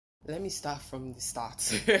let me start from the start.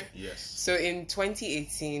 Yes. So in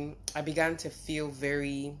 2018, I began to feel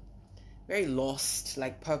very, very lost,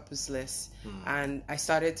 like purposeless. And I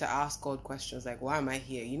started to ask God questions like, why am I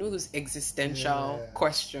here? You know, those existential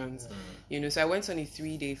questions. So I went on a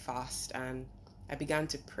 3-day fast and I began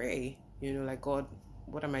to pray, like, God,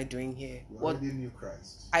 what am I doing here? You already knew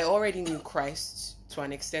Christ. I already knew Christ to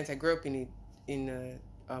an extent. I grew up in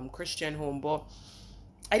a Christian home, but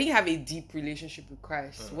I didn't have a deep relationship with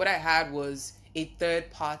Christ. What I had was a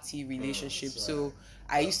third-party relationship. So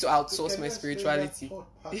I used to outsource my spirituality.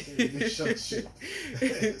 Relationship.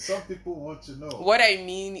 Some people want to know. What I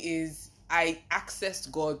mean is I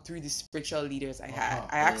accessed God through the spiritual leaders I had.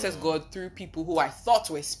 I accessed God through people who I thought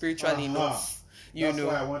were spiritually enough. That's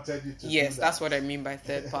why I wanted you to Yes, do that. that's what I mean by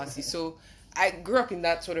third party. So I grew up in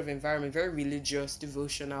that sort of environment, very religious,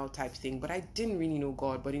 devotional type thing, but I didn't really know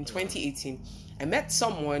God. But in 2018, I met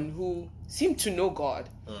someone who seemed to know God.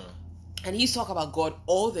 And he used to talk about God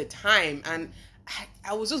all the time. And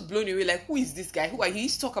I was just blown away, like, who is this guy? Who are you? He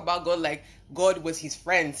used to talk about God like God was his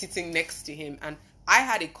friend sitting next to him. And I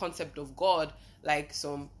had a concept of God like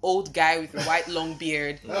some old guy with a white long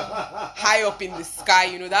beard, high up in the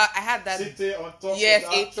sky, that I had that. Sitting on top yes,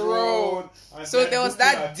 of a that throne. So there was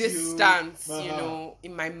that distance,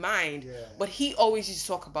 in my mind. Yeah. But he always used to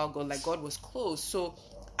talk about God like God was close. So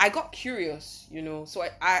I got curious, So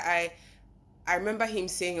I remember him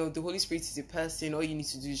saying, "Oh, the Holy Spirit is a person. All you need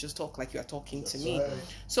to do is just talk like you are talking to me." Right.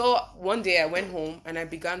 So one day I went home and I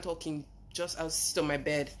began talking. I was sit on my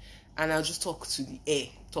bed. And I'll just talk to the air,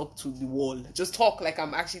 talk to the wall, just talk like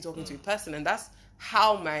I'm actually talking to a person. And that's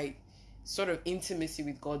how my sort of intimacy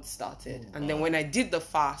with God started. And then when I did the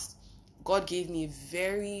fast, God gave me a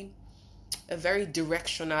very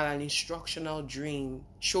directional and instructional dream,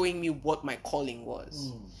 showing me what my calling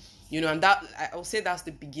was. And that, I would say that's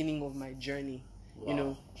the beginning of my journey.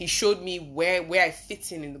 Wow. He showed me where I fit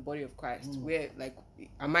in the body of Christ. Where, like,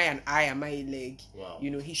 am I an eye? Am I a leg? Wow.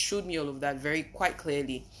 He showed me all of that quite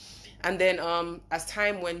clearly. And then as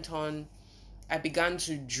time went on, I began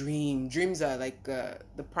to dream. Dreams are like the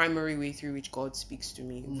primary way through which God speaks to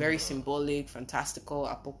me. Very symbolic, fantastical,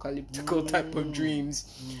 apocalyptical type of dreams.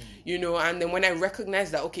 And then when I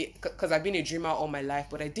recognized that, okay, because I've been a dreamer all my life,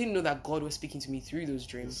 but I didn't know that God was speaking to me through those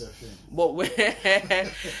dreams. But when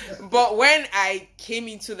I came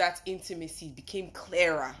into that intimacy, it became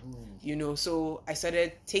clearer. So I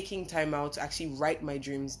started taking time out to actually write my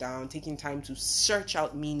dreams down, taking time to search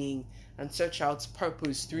out meaning and search out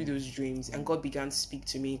purpose through those dreams. And God began to speak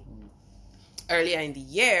to me. Earlier in the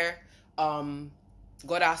year,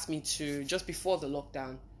 God asked me to, just before the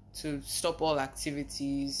lockdown, to stop all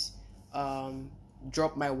activities,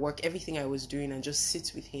 drop my work, everything I was doing, and just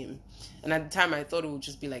sit with him. And at the time, I thought it would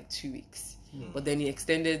just be like 2 weeks. But then it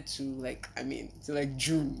extended to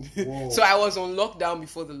June. So I was on lockdown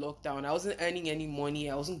before the lockdown. I wasn't earning any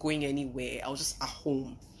money. I wasn't going anywhere. I was just at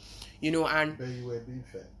home, and But you were being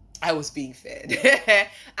fed. I was being fed.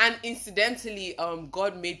 And incidentally,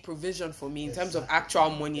 God made provision for me in terms of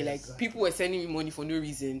actual money. Like, people were sending me money for no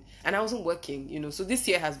reason, and I wasn't working, So this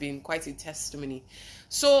year has been quite a testimony.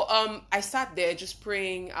 So I sat there just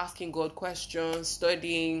praying, asking God questions,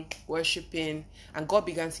 studying, worshiping, and God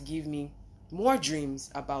began to give me more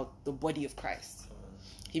dreams about the body of Christ.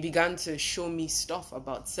 He began to show me stuff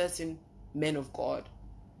about certain men of God.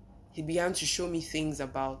 He began to show me things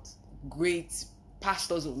about great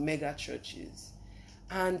pastors of mega churches.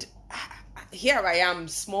 And here I am,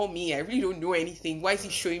 small me. I really don't know anything. Why is he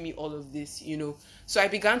showing me all of this, So I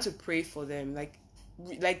began to pray for them,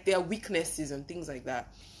 like their weaknesses and things like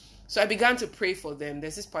that. So I began to pray for them.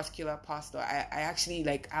 There's this particular pastor. I actually,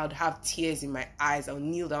 I would have tears in my eyes. I would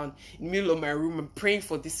kneel down in the middle of my room and praying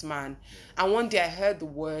for this man. And one day I heard the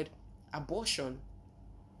word abortion.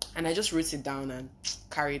 And I just wrote it down and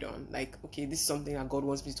carried on. Like, okay, this is something that God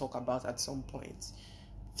wants me to talk about at some point.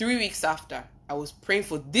 3 weeks after, I was praying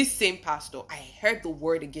for this same pastor. I heard the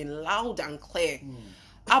word again, loud and clear.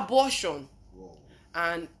 Abortion. Whoa.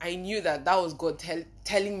 And I knew that was God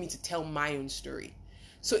telling me to tell my own story.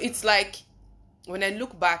 So it's like, when I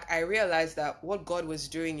look back, I realized that what God was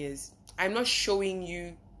doing is, I'm not showing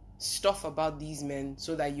you stuff about these men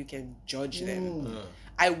so that you can judge them.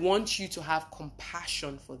 I want you to have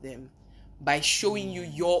compassion for them by showing you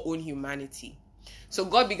your own humanity. So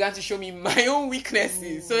God began to show me my own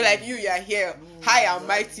weaknesses. So like you are here, high and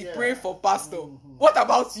mighty, praying for pastor. What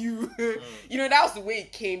about you? That was the way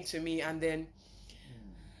it came to me. And then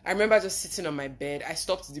I remember just sitting on my bed. I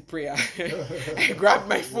stopped the prayer. I grabbed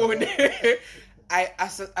my phone.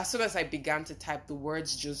 As soon as I began to type, the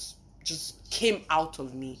words just came out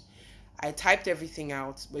of me. I typed everything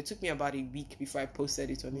out, but it took me about a week before I posted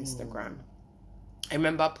it on Instagram. I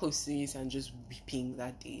remember posting it and just weeping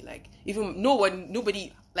that day. Like, even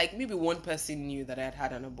nobody, like maybe one person knew that I had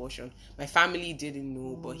had an abortion. My family didn't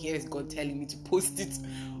know, but here's God telling me to post it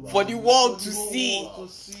for the world to see.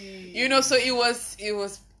 You know, so it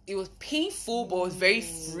was painful, but it was very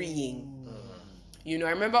freeing. You know,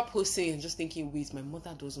 I remember posting and just thinking, wait, my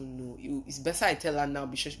mother doesn't know. It's better I tell her now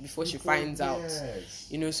before she finds out.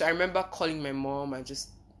 You know, so I remember calling my mom and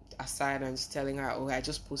just aside and just telling her, I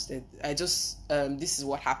just posted, this is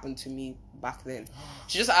what happened to me back then.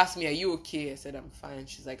 She just asked me, are you okay? I said, I'm fine.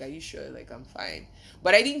 She's like, are you sure? Like, I'm fine.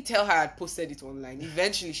 But I didn't tell her I'd posted it online.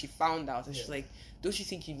 Eventually she found out and she's like, don't you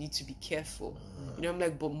think you need to be careful? You know, I'm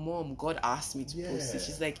like, but mom, God asked me to post it.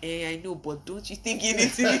 She's like, I know, but don't you think you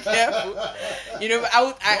need to be careful? You know,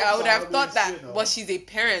 I would have thought that, but she's a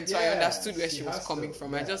parent, so I understood where she was coming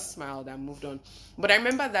from. I just smiled and moved on. But I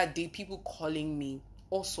remember that day, people calling me,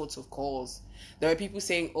 all sorts of calls. There were people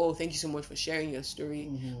saying, oh, thank you so much for sharing your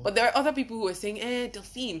story. But there are other people who were saying,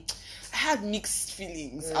 Delphine, I had mixed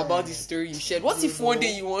feelings about the story you shared. What if one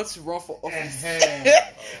day you want to run for office?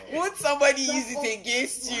 Won't somebody use it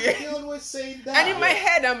against you? They always say that. And in my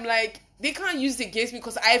head, I'm like, they can't use it against me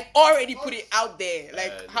because I've already put it out there.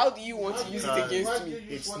 Like, how do you want to use it against me?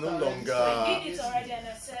 It's no longer...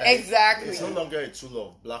 Exactly. It's no longer a tool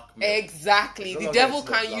of blackmail. Exactly. The devil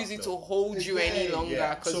can't use it to hold you any longer.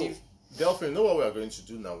 Yeah. So, Delphine, you know what we are going to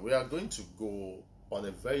do now? We are going to go on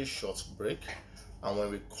a very short break. And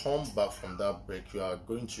when we come back from that break, you are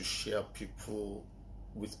going to share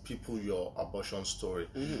with people your abortion story.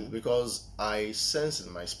 Because I sense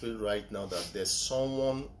in my spirit right now that there's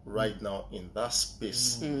someone right now in that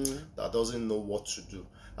space that doesn't know what to do.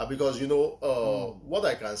 Because, you know, what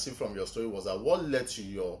I can see from your story was that what led to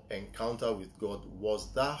your encounter with God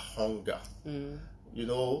was that hunger. You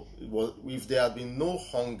know, if there had been no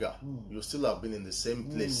hunger, you still have been in the same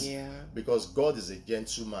place. Because God is a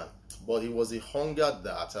gentleman. But it was the hunger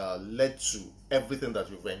that led to everything that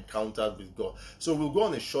you've encountered with God. So we'll go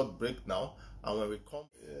on a short break now. And when we come...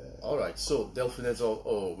 All right. So, Delphine,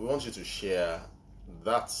 we want you to share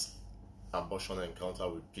that abortion encounter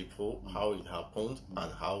with people, how it happened,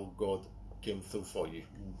 and how God came through for you.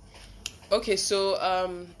 Okay, so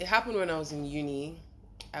it happened when I was in uni.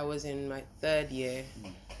 I was in my 3rd year,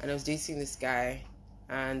 and I was dating this guy,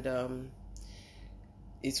 and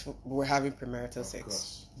we're having premarital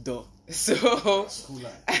sex. Duh. So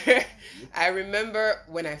I remember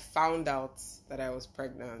when I found out that I was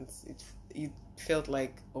pregnant, it felt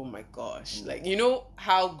like, oh my gosh, like, you know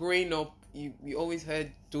how growing up you always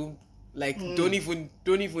heard don't even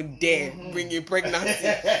dare bring in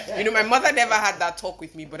pregnancy. You know, my mother never had that talk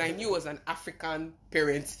with me, but I knew it was an African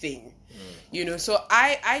parent thing. You know, so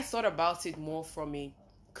I thought about it more from a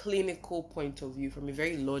clinical point of view, from a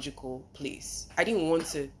very logical place. I didn't want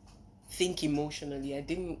to think emotionally.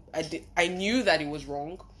 I knew that it was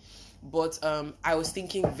wrong, but I was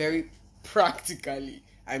thinking very practically.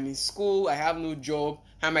 I'm in school, I have no job,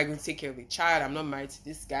 how am I going to take care of a child? I'm not married to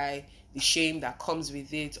this guy, the shame that comes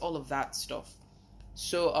with it, all of that stuff.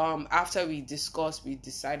 So after we discussed, we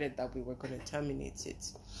decided that we were going to terminate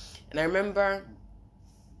it. And I remember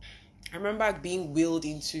being wheeled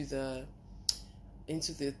into the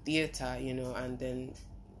theater, you know, and then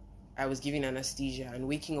I was given anesthesia and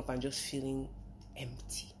waking up and just feeling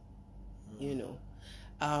empty, you know.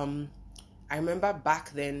 I remember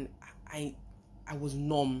back then I was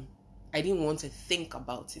numb. I didn't want to think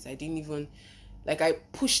about it. I didn't even, like, I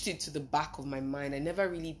pushed it to the back of my mind. I never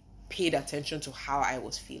really paid attention to how I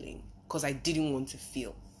was feeling because I didn't want to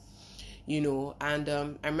feel, you know. And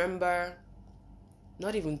I remember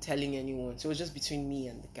not even telling anyone. So it was just between me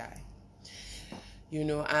and the guy, you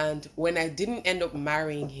know. And when I didn't end up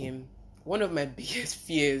marrying him, one of my biggest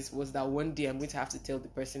fears was that one day I'm going to have to tell the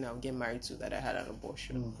person I'll get married to that I had an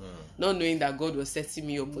abortion. Not knowing that God was setting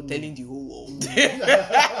me up for telling the whole world.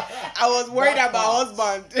 I was worried about my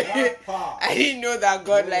husband. I didn't know that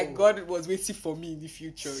God was waiting for me in the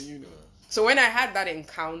future, you know. So when I had that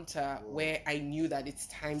encounter where I knew that it's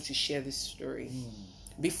time to share this story,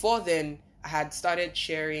 before then I had started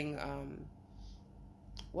sharing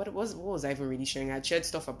what was I even really sharing? I shared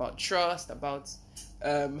stuff about trust, about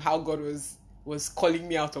how God was calling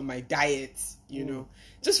me out on my diet, you know,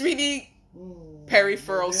 just really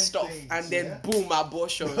peripheral stuff, things, and then boom,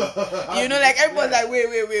 abortion. You know, like everyone's like,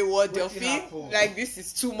 wait, what, Delphine? Like, this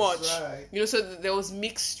is too much. Right. You know, so there was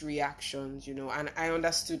mixed reactions, you know, and I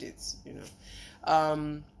understood it, you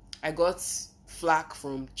know. I got flack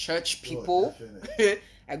from church people.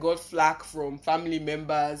 I got flack from family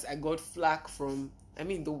members. I got flack from,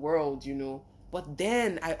 the world, you know, But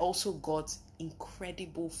then I also got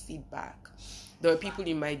incredible feedback. There were people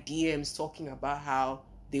in my DMs talking about how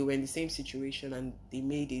they were in the same situation and they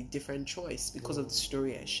made a different choice because of the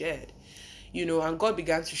story I shared. And God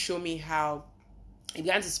began to show me how He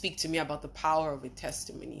began to speak to me about the power of a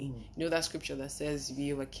testimony. That scripture that says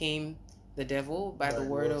we overcame the devil by the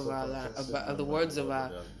word of our by the words of our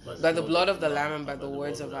by the blood of the lamb and by the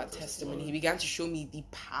words of our testimony. He began to show me the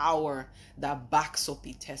power that backs up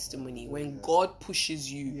a testimony. When God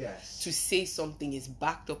pushes you to say something, is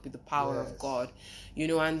backed up with the power of God.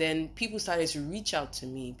 And then people started to reach out to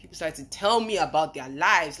me. People started to tell me about their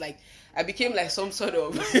lives. Like, I became like some sort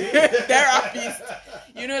of therapist.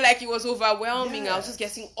 Like, it was overwhelming. I was just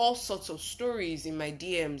getting all sorts of stories in my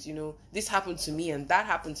DMs. This happened to me and that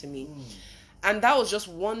happened to me. And that was just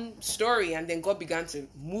one story. And then God began to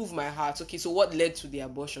move my heart. Okay, so what led to the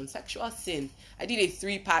abortion? Sexual sin. I did a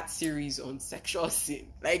 3-part series on sexual sin.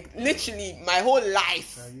 Like, literally, my whole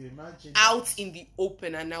life out in the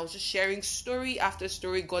open. And I was just sharing story after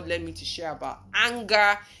story. God led me to share about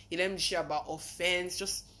anger. He led me to share about offense.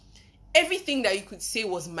 Just everything that you could say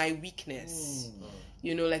was my weakness.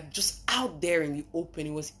 Like, just out there in the open.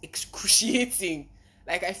 It was excruciating.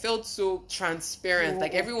 Like, I felt so transparent.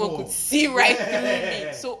 Like, everyone could see right through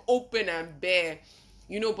me. So open and bare.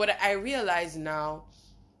 But I realize now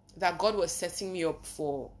that God was setting me up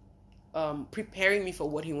for preparing me for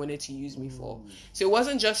what He wanted to use me for. So it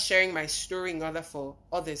wasn't just sharing my story in order for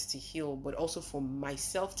others to heal, but also for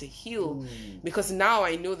myself to heal. Because now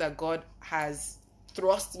I know that God has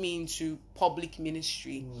thrust me into public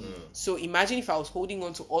ministry. So imagine if I was holding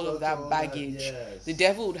on to all of that baggage, the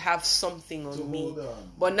devil would have something on me.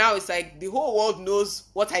 But now it's like the whole world knows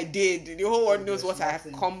what I did. The whole world knows what I have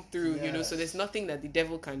come through, so there's nothing that the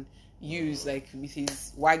devil can use, like, with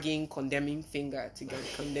his wagging, condemning finger to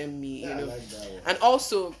condemn me, I like that one. And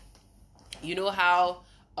also, how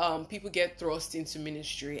people get thrust into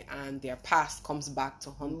ministry and their past comes back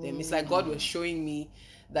to haunt them. It's like God was showing me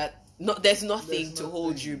that there's nothing to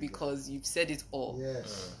hold you because you've said it all.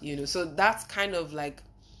 So that's kind of like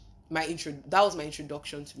that was my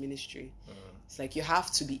introduction to ministry. It's like you have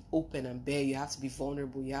to be open and bare, you have to be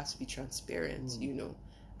vulnerable, you have to be transparent,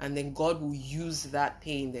 and then God will use that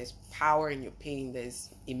pain. There's power in your pain, there's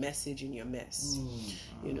a message in your mess.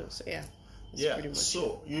 So pretty much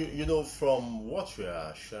so from what you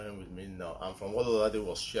are sharing with me now and from what Olade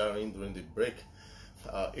was sharing during the break,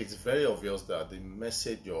 it's very obvious that the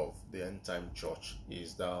message of the end time church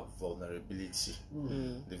is that vulnerability.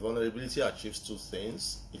 The vulnerability achieves two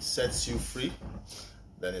things. It sets you free,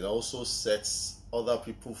 then it also sets other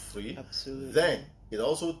people free. Absolutely. Then it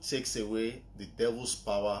also takes away the devil's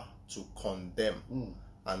power to condemn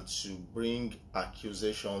and to bring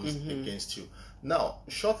accusations against you. Now,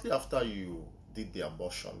 shortly after you did the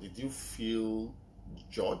abortion, did you feel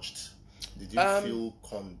judged? Did you feel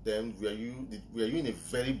condemned? Were you in a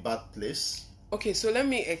very bad place? Okay, so let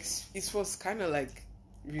me it was kind of like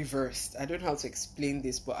reversed. I don't know how to explain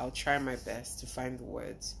this, but I'll try my best to find the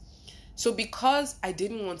words. So because I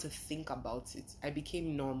didn't want to think about it, I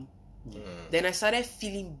became numb. Then I started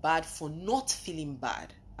feeling bad for not feeling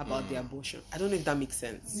bad about the abortion. I don't know if that makes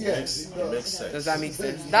sense. Yes, it makes sense. Does that make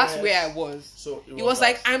sense? That's where I was. So it was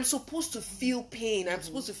like, I'm supposed to feel pain. I'm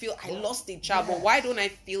supposed to feel I lost a child, but why don't I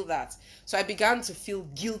feel that? So I began to feel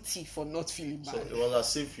guilty for not feeling bad. So it was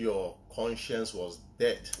as if your conscience was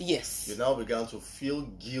dead. Yes. You now began to feel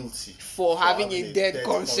guilty for having a dead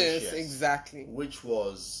conscience. Exactly. Which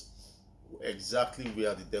was exactly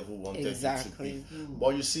where the devil wanted you to be.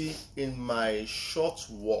 But you see, in my short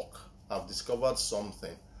walk, I've discovered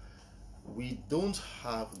something. We don't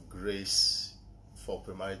have grace for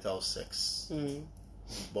premarital sex,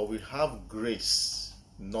 but we have grace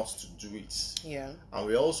not to do it. Yeah. And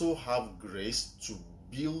we also have grace to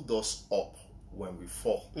build us up when we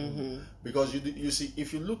fall. Because you see,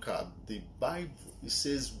 if you look at the Bible, it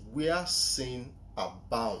says where sin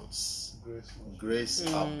abounds, grace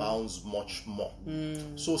abounds much more.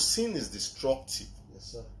 So sin is destructive. Yes,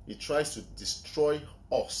 sir. It tries to destroy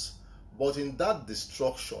us. But in that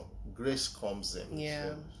destruction, grace comes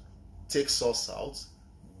in, takes us out,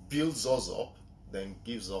 builds us up, then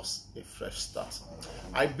gives us a fresh start.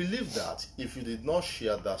 I believe that if you did not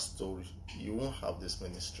share that story, you won't have this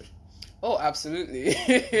ministry. Oh, absolutely.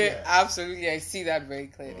 Absolutely. I see that very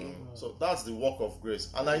clearly. So that's the work of grace.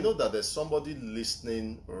 And I know that there's somebody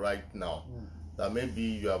listening right now that maybe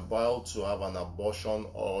you are about to have an abortion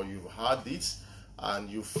or you've had it,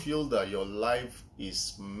 and you feel that your life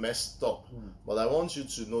is messed up. But I want you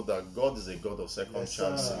to know that God is a God of second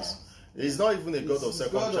chances. He's not even a God of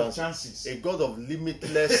second God of chances. A God of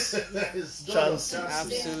limitless chances.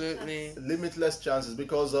 Absolutely. Limitless chances.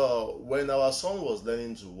 Because when our son was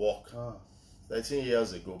learning to walk 13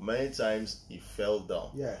 years ago, many times he fell down.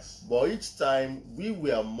 Yes. But each time we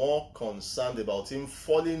were more concerned about him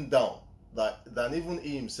falling down than even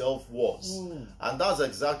he himself was. And that's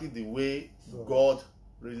exactly the way God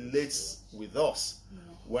relates with us.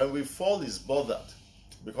 When we fall, he's bothered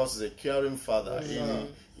because he's a caring father.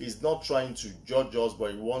 He's not trying to judge us,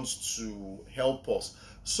 but he wants to help us.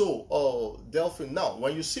 So, Delphine, now,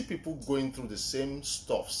 when you see people going through the same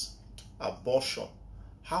stuffs, abortion,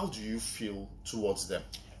 how do you feel towards them?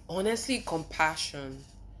 Honestly, compassion.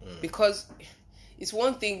 Because it's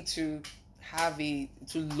one thing to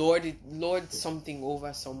lord something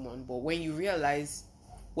over someone, but when you realize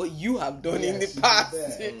what you have done in the past,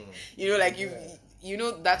 you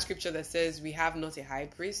know that scripture that says we have not a high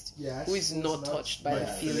priest who is not touched by the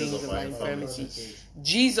feelings of our infirmity.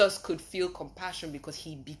 Jesus could feel compassion because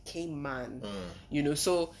he became man.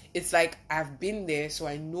 So it's like I've been there, so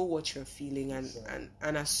I know what you're feeling, and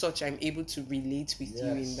as such I'm able to relate with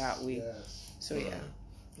you in that way. So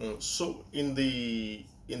so in the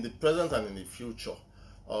present and in the future,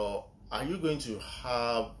 are you going to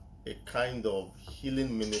have a kind of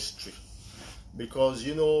healing ministry? Because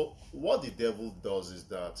what the devil does is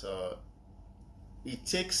that he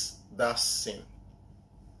takes that sin,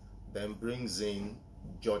 then brings in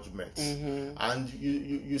judgment. And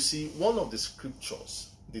you see, one of the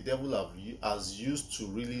scriptures the devil has used to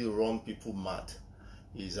really run people mad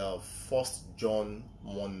is 1 John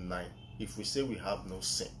 1:9. If we say we have no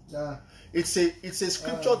sin, it's a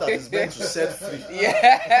scripture that is meant to set free.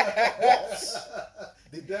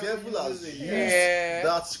 The devil has used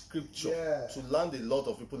that scripture to land a lot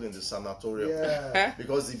of people in the sanatorium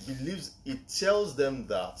because he believes, it tells them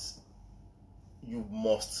that you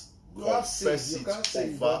must confess it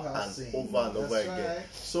over and over again. Right.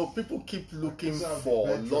 So people keep looking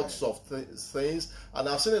for lots of things, and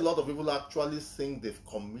I've seen a lot of people actually think they've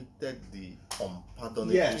committed the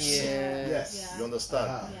unpardonable sin. You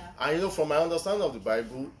understand? And from my understanding of the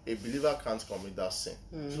Bible, a believer can't commit that sin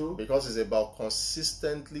because it's about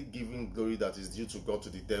consistently giving glory that is due to God to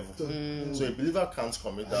the devil. So a believer can't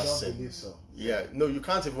commit that sin. Believe so. No, you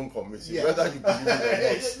can't even commit it, whether you believe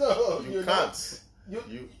it or not. You can't.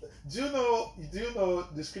 Do you know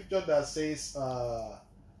the scripture that says a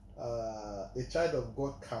child of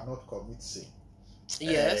God cannot commit sin?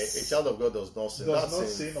 Yes. A child of God does not sin.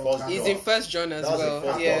 It's in 1 John as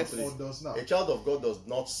well. Yes. A child of God does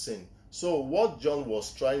not sin. So what John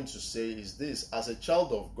was trying to say is this: as a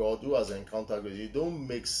child of God who has encountered grace, you don't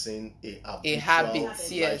make sin a habit.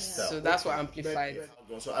 Yes. So that's what amplified.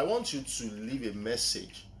 So I want you to leave a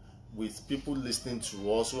message with people listening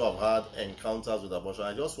to us who have had encounters with abortion.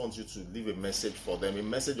 I just want you to leave a message for them, a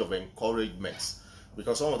message of encouragement,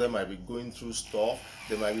 because some of them might be going through stuff,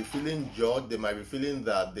 they might be feeling judged, they might be feeling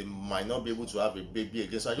that they might not be able to have a baby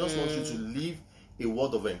again. So I just want you to leave a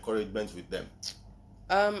word of encouragement with them.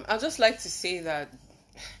 I'd just like to say that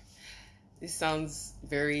this sounds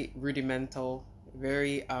very rudimental,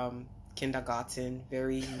 very kindergarten,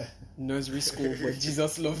 very nursery school, but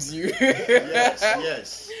Jesus loves you.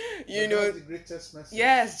 Yes. The greatest message.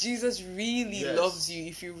 Yes, Jesus really loves you.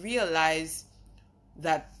 If you realize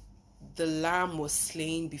that the Lamb was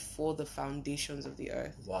slain before the foundations of the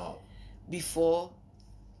earth. Wow. Before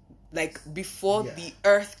the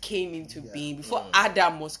earth came into being, before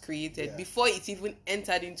Adam was created, before it even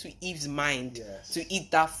entered into Eve's mind to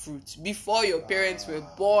eat that fruit, before your parents were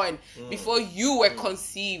born, before you were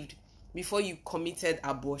conceived, before you committed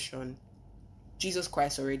abortion, Jesus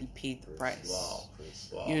Christ already paid the price. Wow.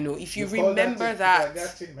 If you remember that,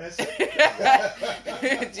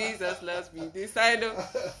 Jesus loves me.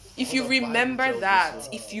 If you remember that,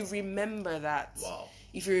 if you remember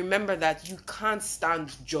that, you can't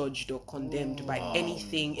stand judged or condemned by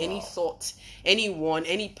anything, any thought, anyone,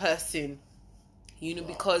 any person,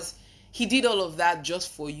 because he did all of that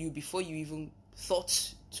just for you before you even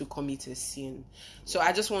thought to commit a sin. So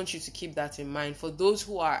I just want you to keep that in mind. For those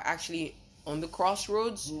who are actually on the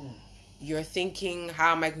crossroads, you're thinking,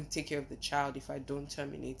 how am I going to take care of the child if I don't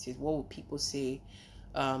terminate it? What will people say?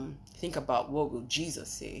 Think about, what will Jesus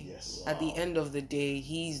say? At the end of the day,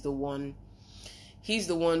 he's the one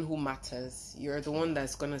who matters. You're the one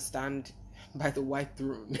that's going to stand by the white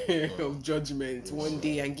throne of judgment one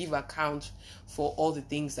day and give account for all the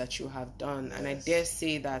things that you have done. And I dare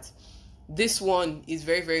say that this one is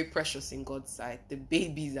very, very precious in God's sight. The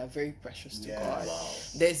babies are very precious to God.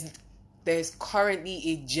 There's currently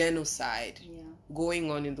a genocide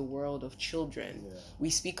going on in the world of children.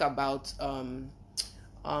 We speak about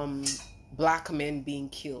black men being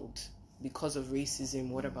killed because of racism.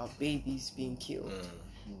 What about babies being killed?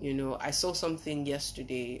 You know, I saw something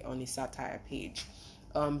yesterday on a satire page.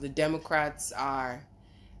 The Democrats are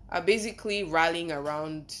basically rallying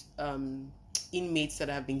around inmates that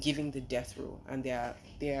have been given the death row, and they're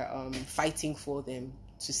fighting for them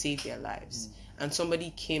to save their lives. And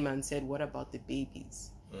somebody came and said, what about the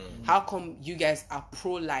babies? How come you guys are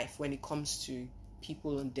pro-life when it comes to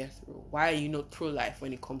people on death row? Why are you not pro-life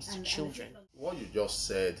when it comes to children? What you just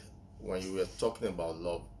said when you were talking about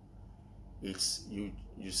love, it's you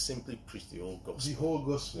simply preach the whole gospel. The whole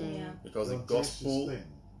gospel. Because the gospel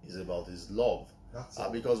is about his love.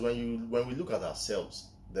 Because when we look at ourselves,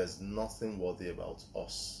 there's nothing worthy about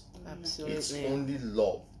us. Absolutely. It's only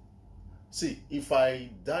love. See, if I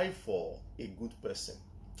die for a good person,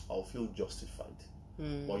 I'll feel justified.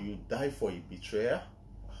 But you die for a betrayer,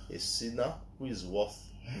 a sinner who is worth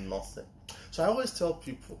nothing. So I always tell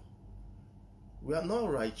people, we are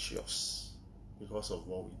not righteous because of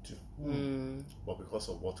what we do, but because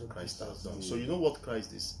of what Christ has done. So you know what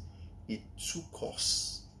Christ is? He took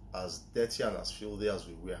us, as dirty and as filthy as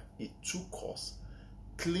we were, he took us,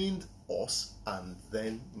 cleaned us, and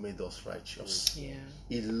then made us righteous.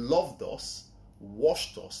 He loved us,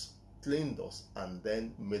 washed us, cleaned us, and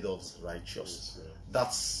then made us righteous.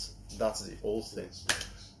 That's the whole thing.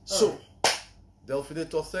 So,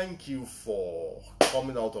 Delphinator, thank you for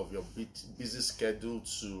coming out of your busy schedule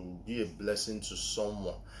to be a blessing to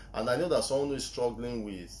someone. And I know that someone who is struggling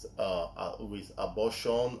with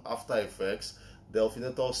abortion, after effects.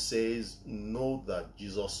 Delphinator says, know that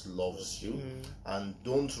Jesus loves you, and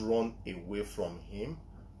don't run away from him.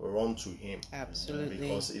 Run to him. Absolutely.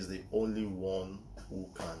 Because he's the only one who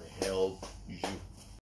can help you.